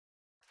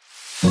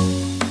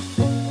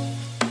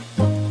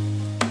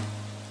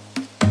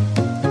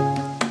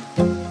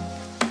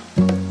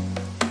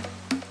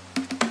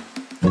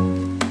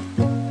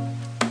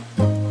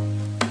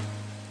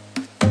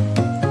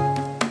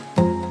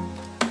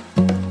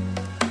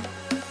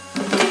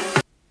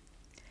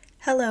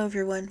Hello,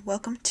 everyone.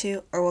 Welcome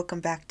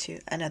back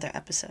to another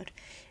episode.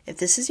 If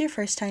this is your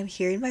first time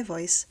hearing my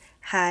voice,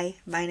 hi,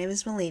 my name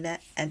is Melina,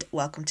 and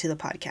welcome to the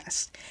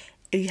podcast.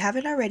 If you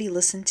haven't already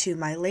listened to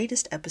my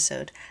latest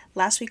episode,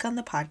 last week on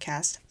the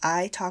podcast,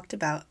 I talked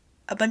about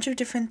a bunch of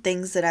different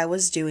things that I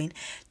was doing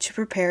to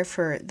prepare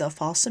for the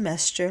fall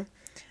semester,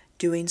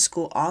 doing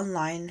school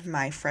online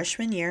my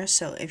freshman year.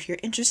 So if you're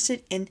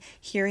interested in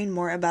hearing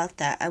more about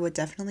that, I would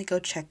definitely go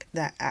check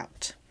that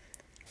out.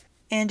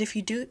 And if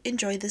you do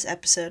enjoy this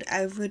episode,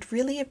 I would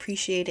really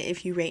appreciate it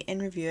if you rate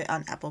and review it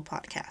on Apple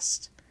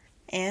Podcasts.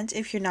 And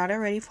if you're not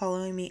already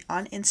following me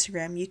on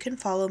Instagram, you can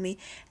follow me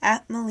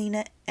at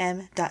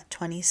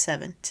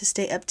melinam.27 to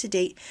stay up to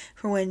date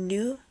for when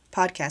new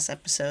podcast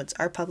episodes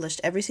are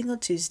published every single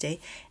Tuesday,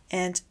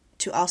 and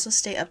to also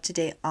stay up to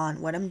date on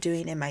what I'm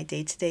doing in my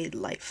day-to-day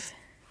life.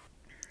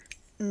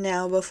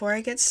 Now, before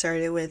I get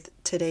started with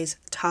today's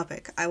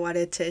topic, I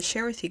wanted to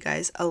share with you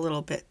guys a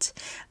little bit.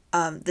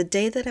 The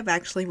day that I'm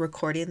actually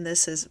recording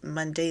this is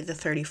Monday the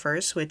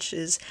 31st, which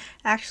is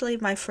actually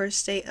my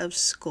first day of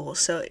school.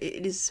 So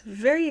it is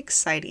very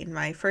exciting.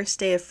 My first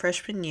day of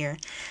freshman year.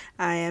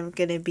 I am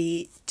going to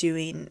be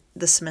doing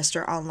the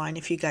semester online.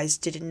 If you guys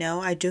didn't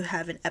know, I do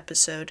have an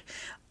episode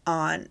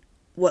on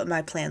what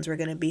my plans were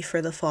going to be for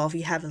the fall. If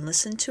you haven't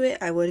listened to it,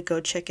 I would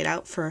go check it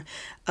out for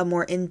a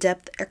more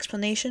in-depth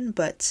explanation.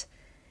 But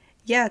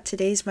yeah,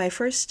 today's my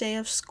first day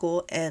of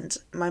school, and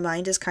my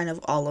mind is kind of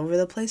all over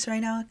the place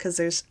right now because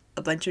there's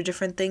a bunch of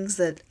different things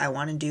that I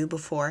want to do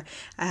before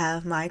I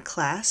have my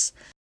class.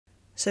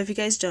 So if you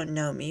guys don't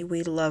know me,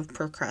 we love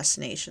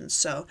procrastination.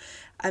 So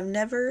I've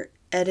never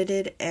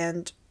edited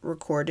and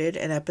recorded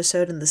an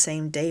episode in the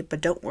same day,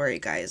 but don't worry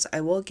guys,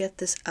 I will get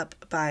this up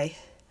by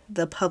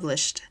the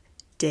published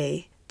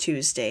day,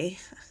 Tuesday.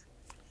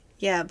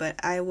 Yeah,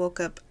 but I woke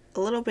up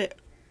a little bit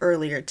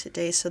earlier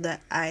today so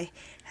that I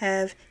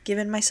have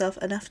given myself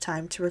enough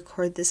time to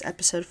record this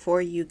episode for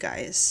you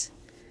guys.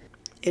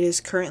 It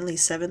is currently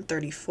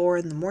 7:34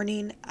 in the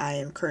morning. I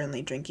am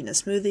currently drinking a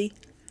smoothie.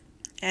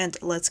 And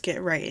let's get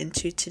right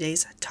into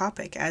today's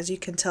topic. As you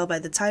can tell by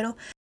the title,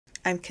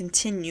 I'm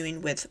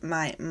continuing with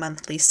my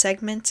monthly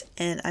segment,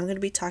 and I'm going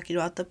to be talking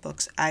about the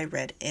books I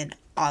read in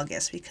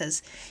August,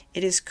 because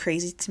it is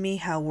crazy to me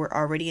how we're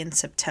already in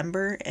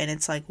September, and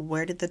it's like,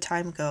 where did the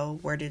time go?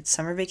 Where did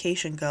summer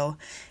vacation go?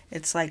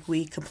 It's like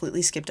we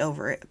completely skipped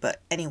over it.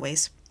 But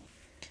anyways,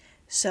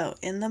 so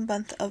in the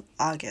month of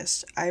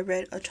August, I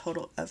read a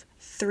total of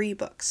 3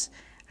 books.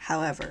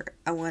 However,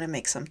 I want to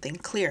make something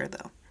clear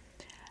though.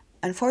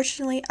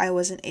 Unfortunately, I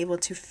wasn't able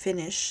to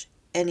finish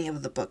any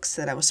of the books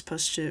that I was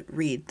supposed to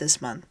read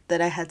this month,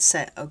 that I had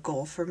set a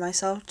goal for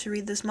myself to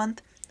read this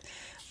month,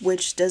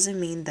 which doesn't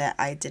mean that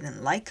I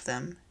didn't like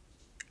them.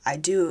 I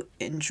do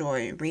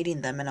enjoy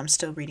reading them, and I'm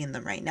still reading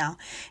them right now.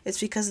 It's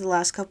because the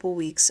last couple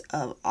weeks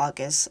of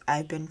August,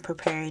 I've been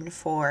preparing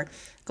for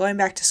going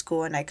back to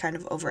school, and I kind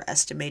of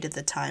overestimated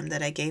the time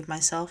that I gave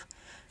myself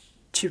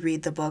to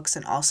read the books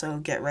and also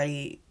get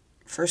ready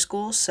for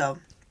school. So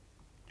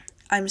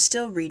I'm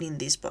still reading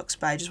these books,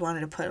 but I just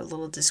wanted to put a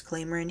little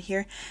disclaimer in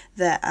here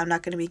that I'm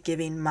not going to be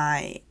giving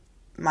my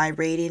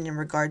rating in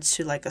regards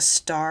to like a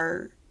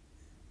star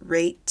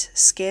rate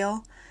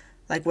scale,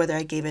 like whether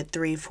I gave it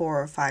 3,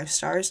 4, or 5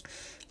 stars.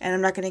 And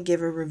I'm not going to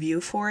give a review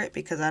for it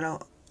because I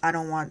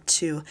don't want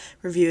to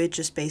review it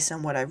just based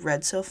on what I've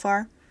read so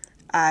far.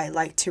 I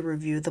like to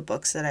review the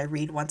books that I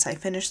read once I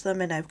finish them,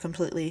 and I've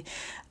completely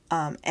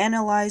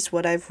analyzed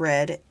what I've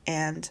read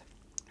and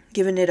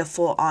given it a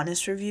full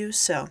honest review.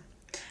 So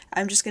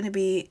I'm just going to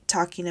be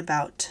talking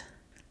about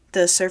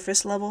the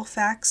surface level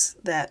facts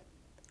that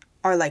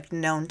are like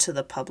known to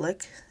the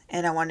public,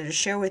 and I wanted to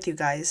share with you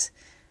guys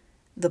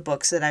the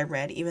books that I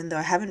read, even though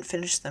I haven't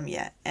finished them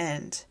yet.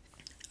 And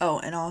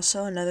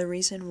also another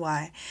reason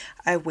why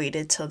I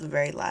waited till the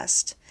very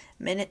last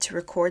minute to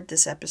record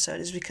this episode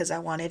is because I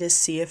wanted to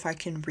see if I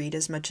can read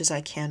as much as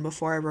I can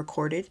before I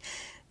recorded,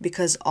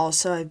 because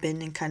also I've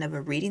been in kind of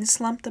a reading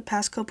slump the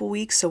past couple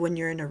weeks. So when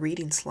you're in a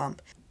reading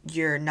slump,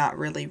 you're not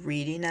really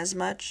reading as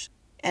much.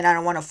 And I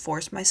don't want to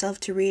force myself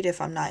to read if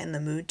I'm not in the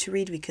mood to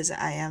read, because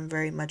I am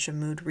very much a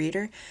mood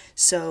reader.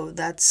 So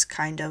that's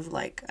kind of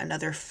like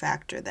another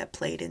factor that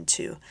played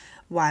into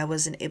why I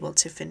wasn't able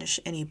to finish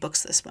any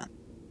books this month.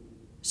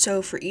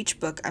 So for each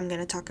book, I'm going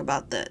to talk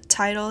about the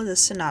title, the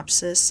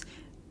synopsis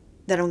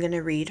that I'm going to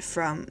read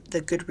from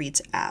the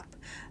Goodreads app,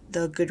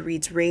 the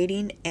Goodreads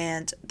rating,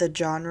 and the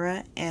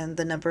genre and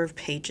the number of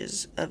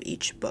pages of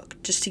each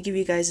book, just to give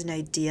you guys an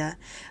idea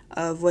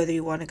of whether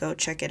you want to go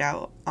check it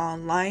out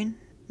online,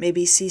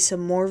 maybe see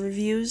some more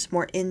reviews,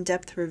 more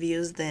in-depth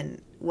reviews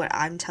than what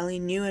I'm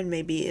telling you, and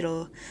maybe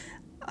it'll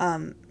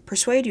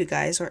persuade you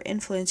guys or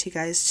influence you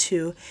guys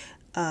to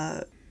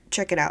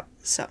check it out.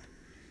 So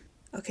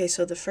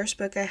the first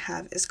book I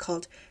have is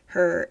called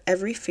Her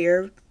Every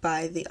Fear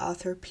by the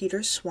author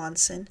Peter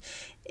Swanson.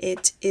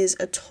 It is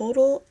a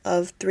total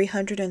of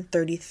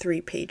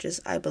 333 pages,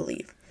 I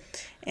believe.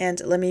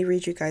 And let me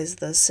read you guys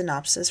the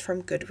synopsis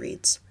from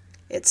Goodreads.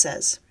 It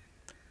says,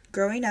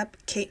 growing up,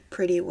 Kate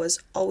Pretty was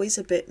always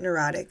a bit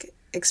neurotic,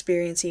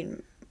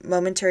 experiencing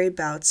momentary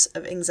bouts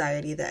of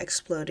anxiety that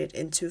exploded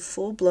into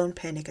full-blown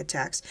panic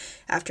attacks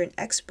after an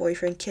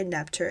ex-boyfriend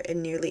kidnapped her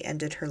and nearly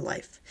ended her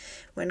life.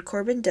 When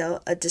Corbin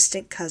Dell, a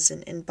distant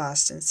cousin in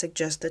Boston,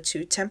 suggests the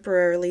two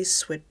temporarily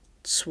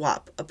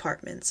swap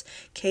apartments,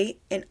 Kate,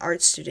 an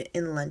art student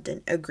in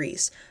London,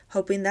 agrees,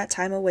 hoping that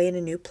time away in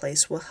a new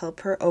place will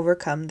help her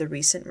overcome the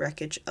recent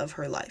wreckage of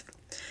her life.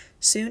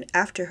 Soon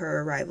after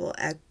her arrival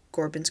at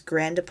Corbin's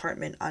grand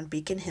apartment on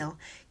Beacon Hill,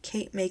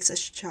 Kate makes a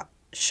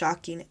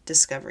shocking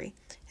discovery.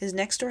 His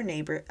next-door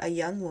neighbor, a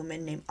young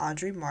woman named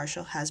Audrey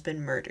Marshall, has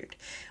been murdered.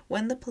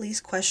 When the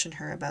police question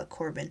her about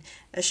Corbin,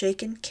 a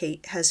shaken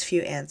Kate has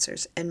few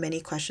answers and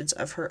many questions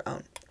of her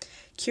own.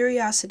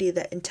 Curiosity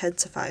that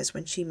intensifies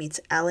when she meets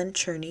Alan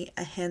Cherney,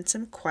 a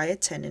handsome,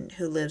 quiet tenant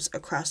who lives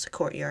across the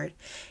courtyard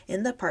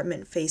in the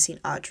apartment facing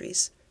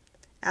Audrey's.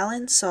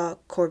 Alan saw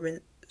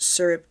Corbin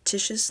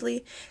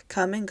surreptitiously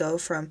come and go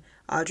from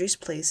Audrey's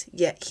place,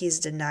 yet he's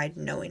denied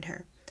knowing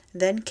her.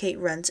 Then Kate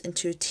runs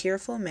into a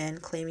tearful man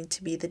claiming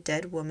to be the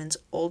dead woman's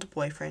old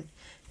boyfriend,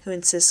 who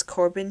insists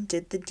Corbin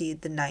did the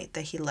deed the night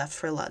that he left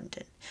for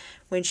London.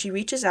 When she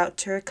reaches out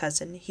to her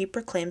cousin, he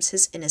proclaims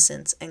his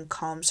innocence and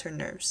calms her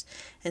nerves,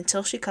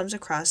 until she comes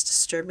across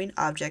disturbing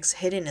objects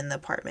hidden in the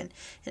apartment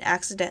and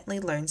accidentally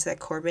learns that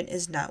Corbin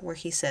is not where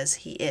he says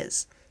he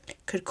is.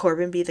 Could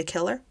Corbin be the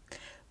killer?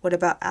 What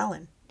about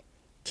Alan?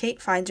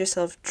 Kate finds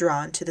herself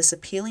drawn to this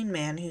appealing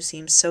man who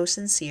seems so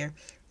sincere,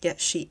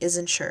 yet she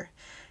isn't sure.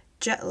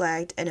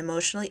 Jet-lagged and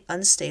emotionally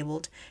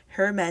unstable,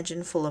 her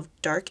imagination full of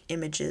dark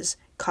images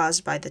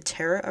caused by the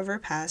terror of her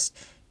past,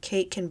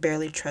 Kate can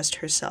barely trust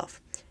herself.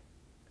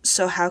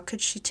 So how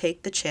could she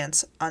take the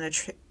chance on a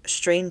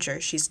stranger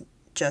she's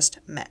just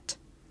met?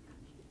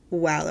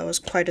 Wow, that was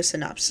quite a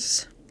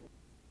synopsis.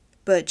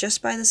 But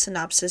just by the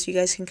synopsis, you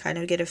guys can kind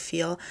of get a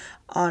feel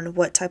on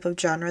what type of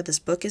genre this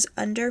book is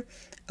under.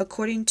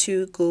 According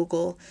to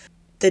Google,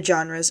 the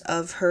genres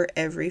of Her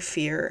Every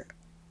Fear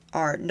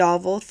are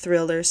novel,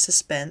 thriller,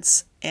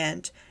 suspense,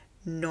 and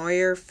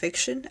noir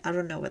fiction. I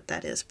don't know what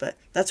that is, but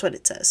that's what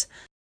it says.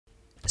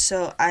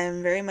 So I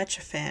am very much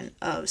a fan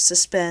of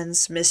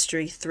suspense,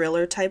 mystery,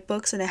 thriller type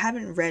books, and I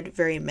haven't read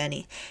very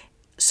many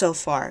so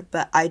far,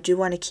 but I do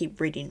want to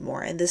keep reading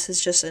more, and this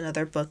is just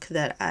another book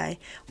that I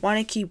want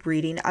to keep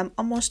reading. I'm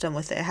almost done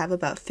with it. I have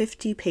about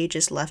 50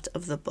 pages left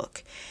of the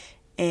book,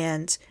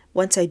 and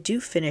once I do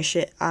finish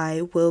it,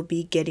 I will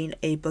be getting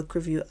a book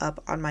review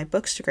up on my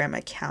Bookstagram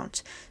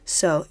account.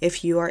 So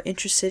if you are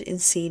interested in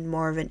seeing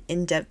more of an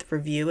in-depth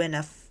review and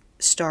a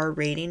star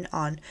rating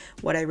on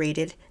what I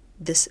rated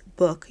this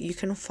book, you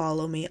can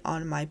follow me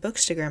on my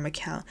Bookstagram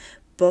account,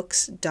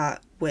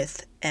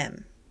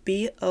 books.withm,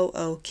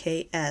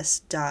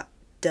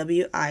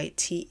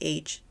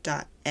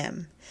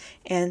 books.with.m.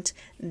 And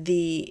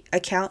the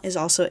account is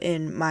also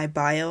in my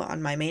bio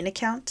on my main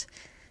account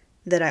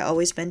that I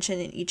always mention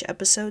in each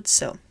episode.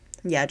 So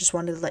yeah, I just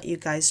wanted to let you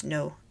guys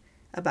know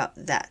about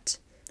that.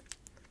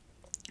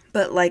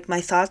 But like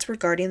my thoughts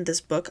regarding this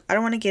book, I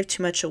don't want to give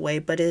too much away,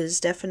 but it is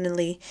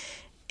definitely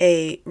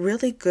a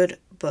really good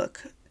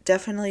book.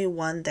 Definitely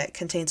one that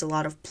contains a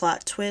lot of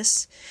plot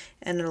twists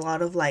and a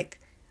lot of like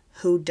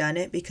who done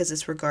it, because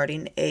it's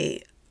regarding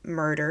a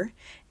murder,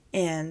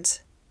 and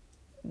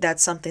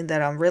that's something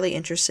that I'm really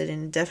interested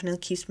in. It definitely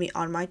keeps me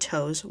on my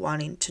toes,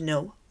 wanting to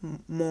know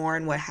more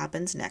and what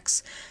happens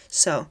next.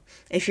 So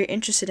if you're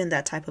interested in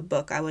that type of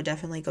book, I would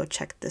definitely go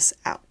check this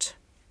out.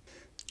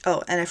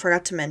 Oh, and I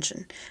forgot to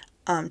mention,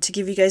 to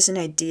give you guys an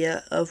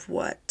idea of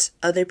what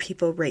other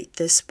people rate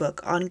this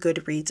book on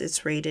Goodreads,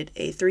 it's rated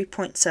a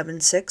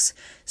 3.76,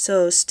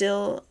 so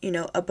still,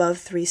 above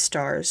 3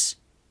 stars,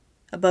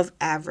 above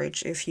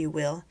average, if you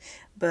will,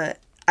 but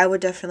I would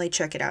definitely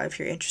check it out if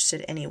you're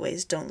interested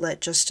anyways. Don't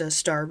let just a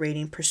star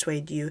rating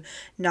persuade you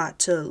not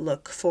to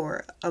look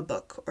for a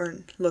book or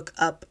look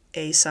up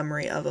a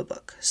summary of a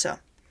book. So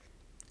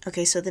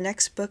the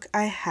next book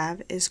I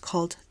have is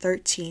called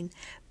 13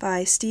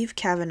 by Steve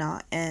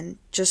Kavanaugh, and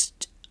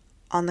just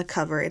on the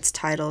cover it's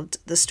titled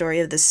The Story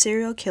of the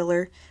Serial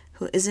Killer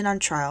Who Isn't on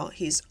Trial,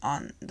 He's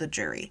on the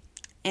Jury.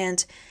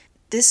 And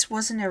this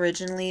wasn't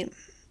originally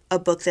a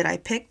book that I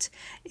picked.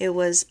 It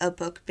was a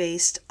book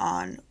based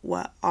on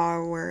what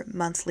our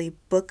monthly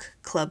book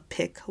club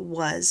pick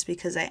was,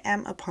 because I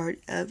am a part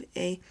of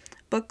a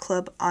book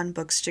club on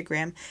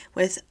Bookstagram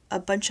with a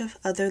bunch of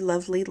other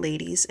lovely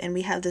ladies, and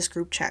we have this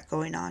group chat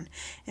going on,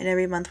 and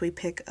every month we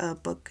pick a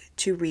book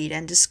to read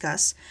and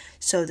discuss.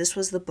 So this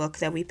was the book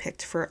that we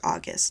picked for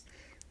August.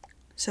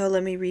 So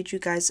let me read you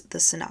guys the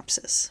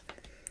synopsis.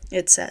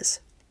 It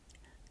says,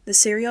 "The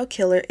serial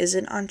killer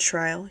isn't on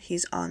trial,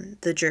 he's on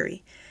the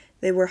jury.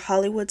 They were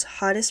Hollywood's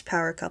hottest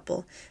power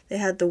couple. They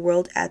had the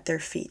world at their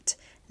feet.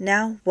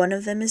 Now one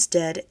of them is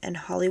dead, and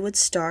Hollywood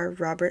star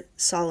Robert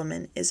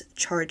Solomon is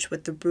charged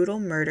with the brutal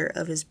murder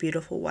of his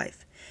beautiful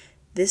wife.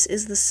 This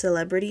is the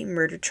celebrity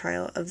murder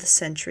trial of the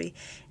century,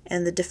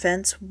 and the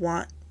defense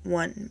want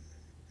one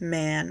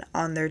man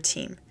on their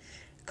team.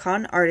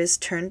 Con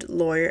artist turned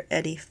lawyer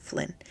Eddie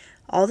Flynn,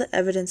 All the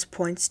evidence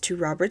points to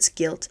Robert's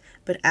guilt,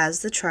 but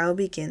as the trial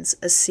begins,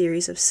 a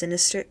series of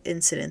sinister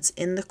incidents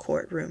in the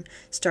courtroom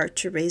start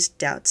to raise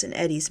doubts in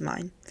Eddie's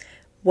mind.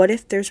 What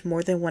if there's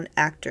more than one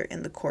actor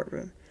in the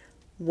courtroom?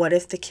 What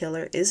if the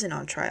killer isn't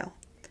on trial?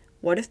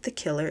 What if the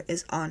killer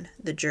is on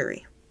the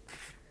jury?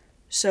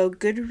 So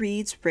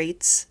Goodreads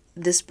rates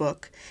this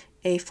book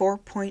a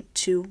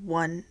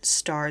 4.21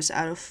 stars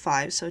out of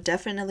 5, so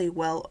definitely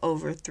well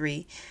over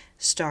 3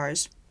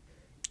 stars.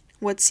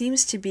 What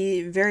seems to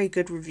be very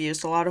good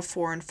reviews, a lot of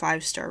 4 and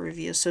 5 star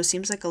reviews, so it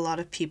seems like a lot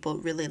of people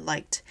really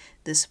liked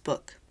this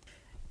book.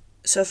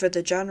 So for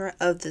the genre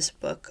of this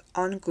book,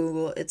 on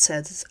Google it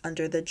says it's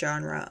under the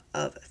genre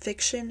of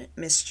fiction,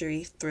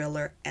 mystery,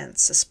 thriller, and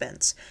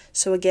suspense.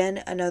 So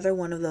again, another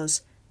one of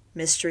those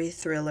mystery,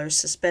 thriller,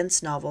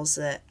 suspense novels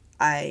that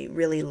I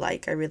really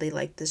like. I really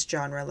like this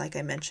genre, like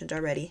I mentioned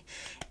already.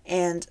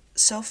 And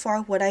so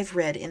far, what I've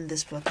read in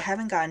this book, I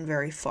haven't gotten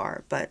very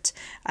far, but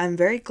I'm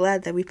very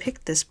glad that we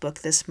picked this book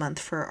this month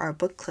for our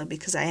book club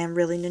because I am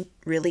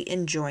really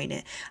enjoying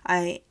it.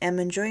 I am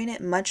enjoying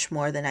it much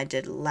more than I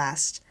did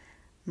last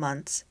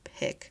month's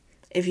pick.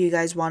 If you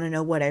guys want to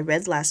know what I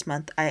read last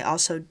month, I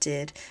also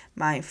did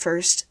my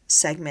first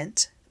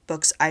segment,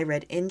 books I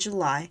read in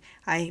July.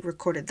 I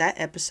recorded that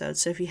episode,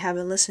 so if you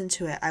haven't listened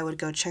to it, I would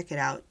go check it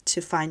out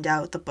to find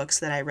out the books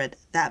that I read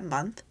that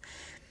month.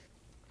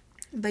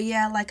 But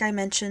yeah, like I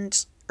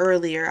mentioned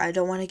earlier, I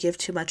don't want to give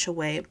too much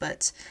away,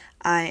 but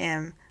I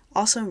am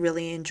also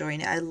really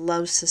enjoying it. I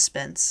love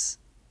suspense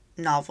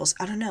novels.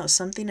 I don't know,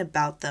 something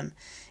about them.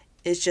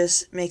 It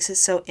just makes it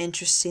so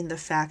interesting. The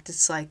fact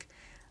it's like,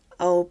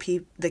 oh,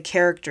 the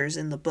characters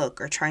in the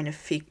book are trying to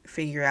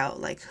figure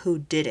out like who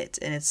did it.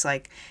 And it's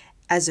like,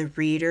 as a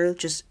reader,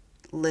 just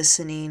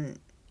listening,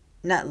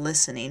 not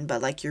listening,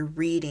 but like you're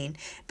reading,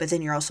 but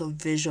then you're also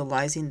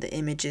visualizing the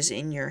images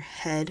in your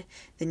head.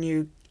 Then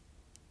you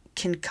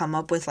can come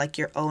up with like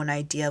your own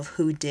idea of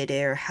who did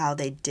it or how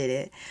they did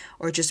it,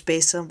 or just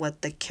based on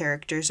what the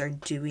characters are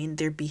doing,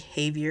 their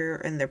behavior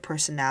and their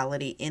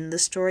personality in the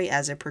story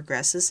as it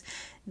progresses,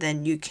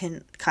 then you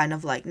can kind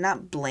of like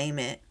not blame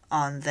it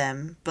on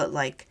them, but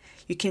like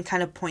you can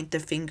kind of point the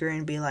finger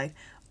and be like,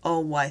 oh,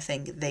 well, I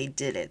think they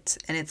did it.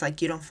 And it's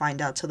like you don't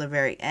find out till the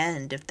very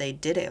end if they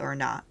did it or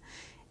not.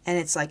 And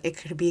it's like it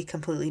could be a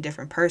completely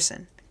different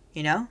person,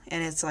 you know?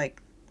 And it's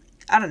like,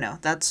 I don't know,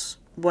 that's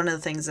one of the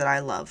things that I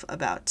love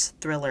about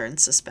thriller and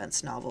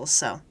suspense novels.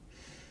 So,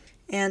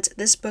 and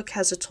this book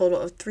has a total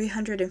of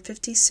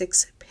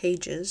 356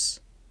 pages,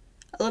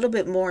 a little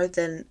bit more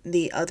than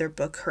the other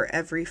book, Her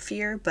Every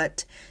Fear,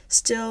 but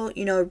still,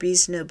 you know, a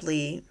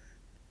reasonably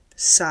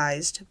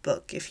sized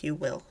book, if you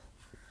will.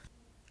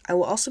 I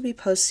will also be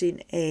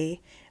posting a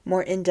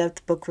more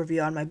in-depth book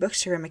review on my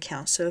Bookstagram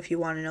account, so if you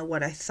want to know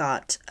what I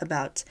thought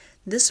about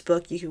this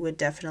book, you would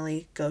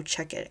definitely go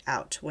check it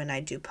out when I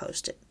do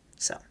post it.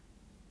 So,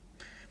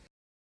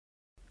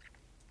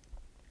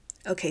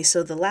 okay,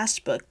 so the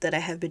last book that I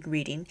have been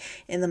reading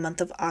in the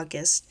month of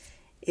August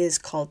is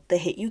called The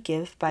Hate U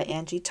Give by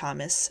Angie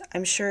Thomas.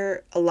 I'm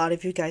sure a lot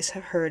of you guys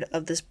have heard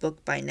of this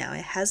book by now.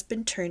 It has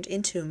been turned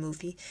into a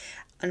movie.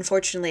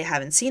 Unfortunately, I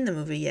haven't seen the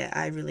movie yet.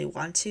 I really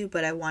want to,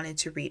 but I wanted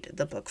to read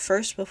the book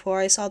first before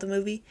I saw the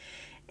movie,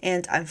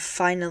 and I'm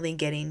finally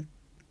getting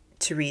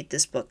to read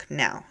this book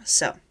now.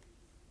 So,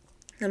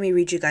 let me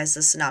read you guys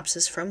the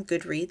synopsis from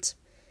Goodreads.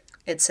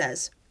 It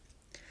says,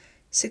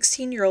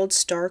 16-year-old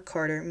Star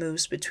Carter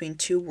moves between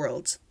two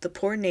worlds, the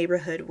poor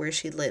neighborhood where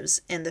she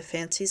lives and the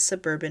fancy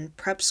suburban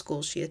prep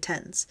school she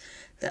attends.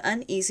 The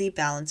uneasy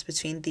balance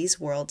between these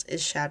worlds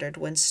is shattered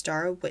when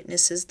Star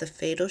witnesses the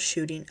fatal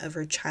shooting of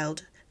her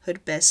childhood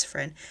best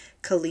friend,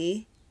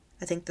 Khalil,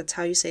 I think that's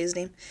how you say his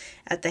name,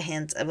 at the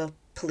hands of a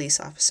police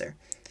officer.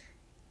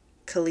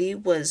 Khalil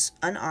was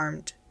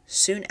unarmed.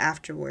 Soon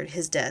afterward,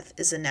 his death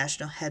is a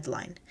national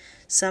headline.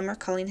 Some are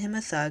calling him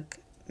a thug,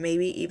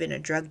 maybe even a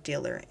drug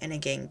dealer and a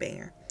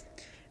gangbanger.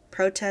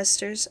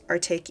 Protesters are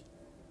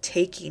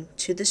taking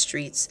to the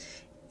streets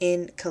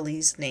in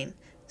Khalil's name.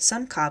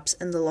 Some cops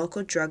and the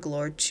local drug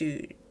lord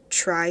to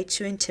try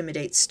to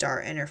intimidate Star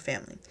and her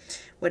family.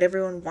 What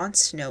everyone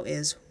wants to know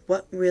is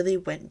what really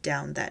went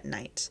down that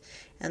night.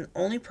 And the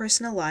only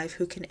person alive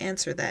who can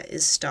answer that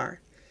is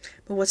Star.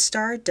 But what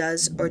Star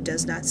does or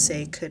does not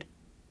say could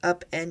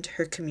upend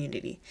her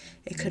community.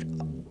 It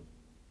could...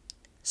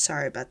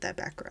 Sorry about that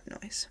background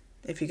noise,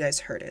 if you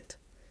guys heard it.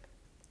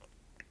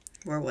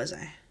 Where was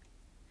I?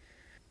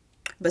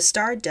 But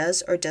Star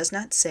does or does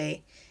not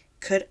say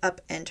could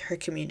upend her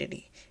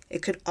community.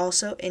 It could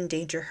also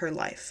endanger her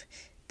life.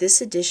 This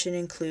edition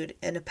include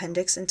an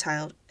appendix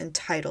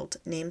entitled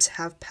Names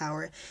Have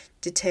Power,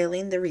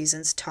 detailing the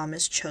reasons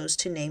Thomas chose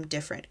to name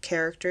different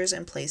characters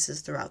and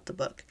places throughout the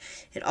book.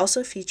 It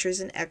also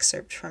features an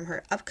excerpt from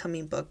her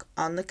upcoming book,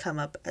 On the Come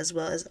Up, as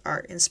well as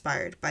art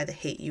inspired by The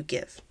Hate U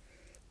Give.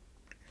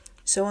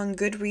 So on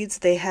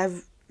Goodreads, they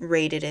have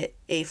rated it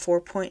a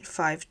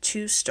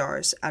 4.52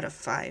 stars out of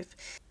 5.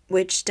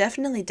 which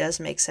definitely does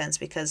make sense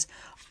because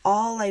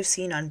all I've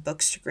seen on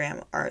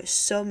Bookstagram are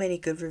so many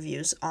good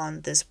reviews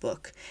on this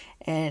book,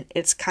 and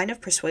it's kind of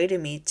persuaded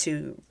me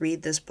to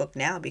read this book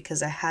now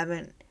because I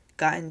haven't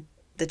gotten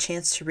the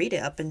chance to read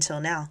it up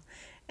until now,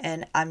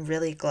 and I'm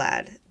really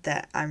glad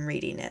that I'm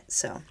reading it.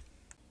 So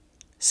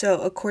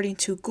according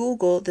to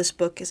Google, this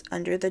book is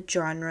under the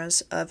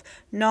genres of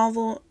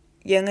novel,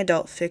 young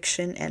adult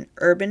fiction, and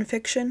urban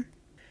fiction.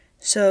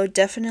 So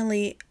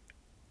definitely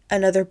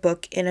another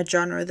book in a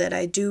genre that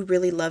I do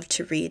really love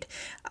to read.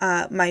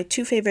 My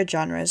two favorite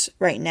genres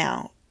right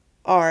now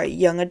are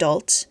young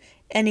adult,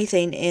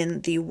 anything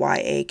in the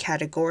YA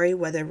category,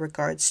 whether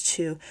regards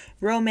to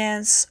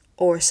romance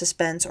or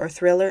suspense or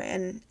thriller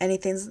and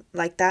anything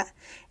like that,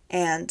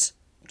 and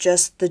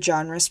just the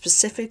genre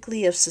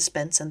specifically of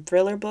suspense and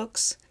thriller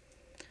books.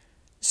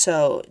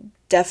 So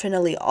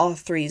definitely all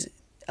three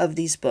of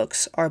these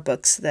books are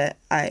books that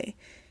I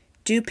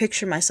do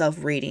picture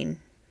myself reading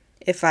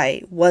if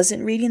I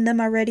wasn't reading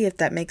them already, if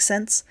that makes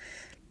sense.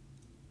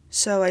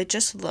 So I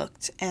just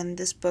looked, and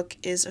this book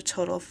is a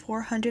total of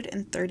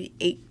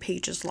 438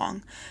 pages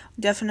long.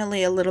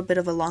 Definitely a little bit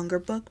of a longer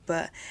book,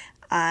 but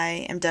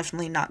I am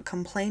definitely not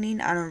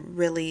complaining. I don't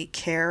really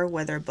care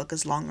whether a book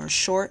is long or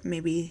short.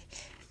 Maybe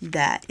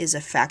that is a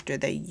factor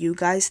that you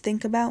guys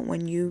think about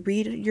when you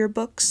read your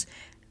books,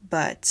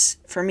 but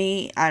for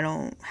me, I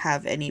don't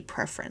have any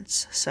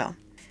preference. So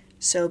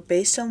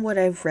based on what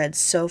I've read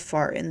so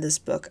far in this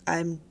book,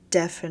 I'm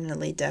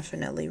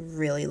definitely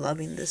really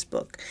loving this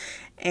book.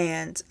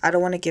 And I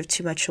don't want to give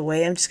too much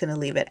away. I'm just going to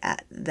leave it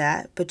at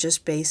that. But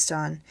just based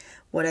on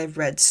what I've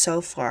read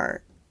so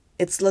far,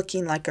 it's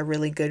looking like a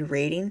really good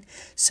rating.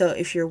 So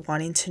if you're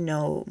wanting to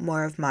know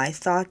more of my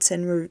thoughts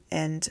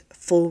and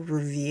full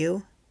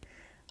review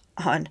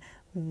on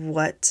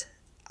what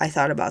I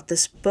thought about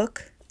this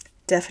book,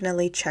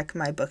 definitely check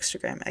my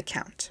Bookstagram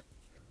account.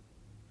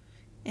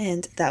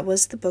 And that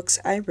was the books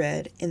I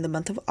read in the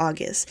month of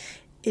August.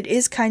 It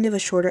is kind of a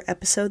shorter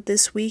episode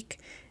this week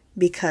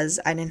because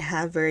I didn't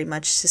have very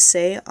much to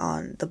say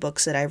on the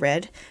books that I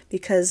read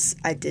because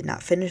I did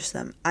not finish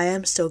them. I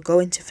am still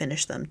going to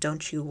finish them,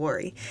 don't you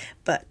worry.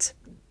 But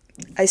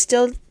I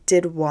still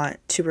did want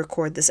to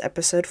record this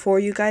episode for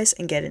you guys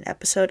and get an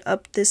episode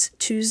up this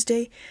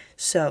Tuesday.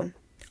 So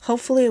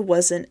hopefully it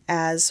wasn't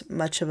as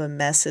much of a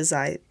mess as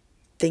I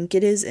think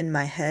it is in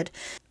my head.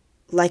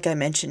 Like I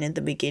mentioned in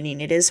the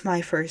beginning, it is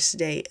my first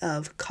day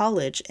of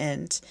college,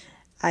 and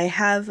I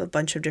have a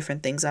bunch of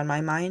different things on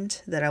my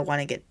mind that I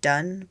want to get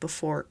done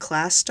before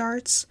class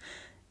starts,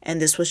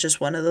 and this was just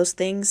one of those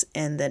things,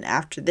 and then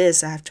after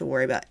this, I have to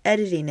worry about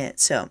editing it,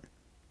 so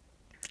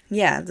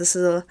yeah, this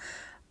is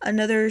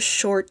another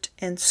short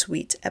and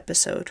sweet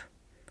episode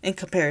in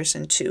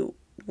comparison to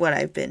what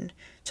I've been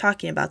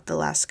talking about the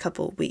last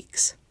couple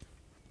weeks.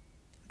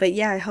 But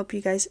yeah, I hope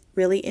you guys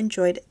really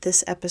enjoyed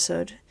this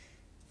episode.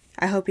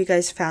 I hope you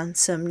guys found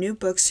some new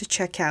books to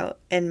check out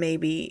and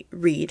maybe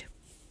read.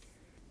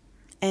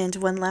 And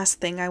one last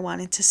thing I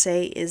wanted to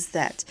say is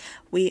that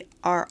we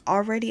are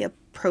already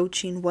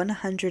approaching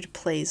 100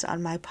 plays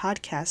on my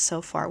podcast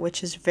so far,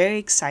 which is very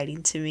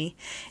exciting to me.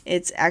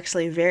 It's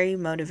actually very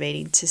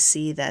motivating to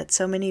see that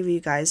so many of you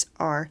guys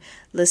are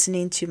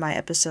listening to my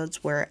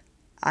episodes where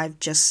I've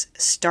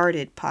just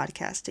started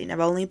podcasting.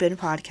 I've only been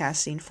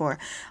podcasting for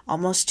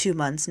almost 2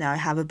 months now. I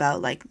have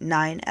about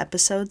 9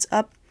 episodes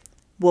up.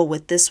 Well,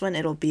 with this one,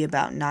 it'll be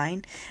about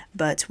 9,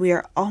 but we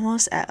are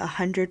almost at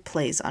 100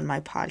 plays on my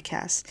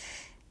podcast,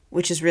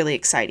 which is really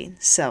exciting.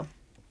 So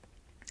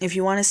if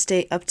you want to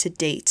stay up to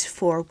date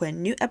for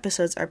when new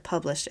episodes are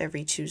published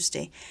every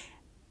Tuesday,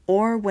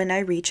 or when I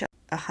reach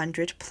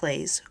 100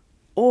 plays,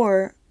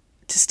 or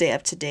to stay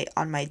up to date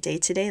on my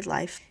day-to-day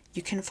life,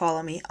 you can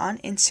follow me on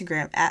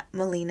Instagram at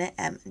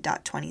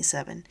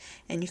melinam.27,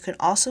 and you can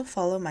also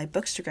follow my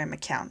Bookstagram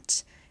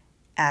account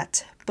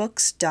at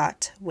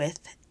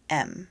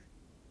books.withm.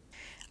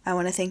 I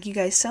want to thank you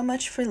guys so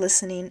much for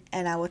listening,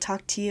 and I will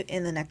talk to you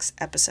in the next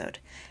episode.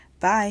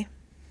 Bye!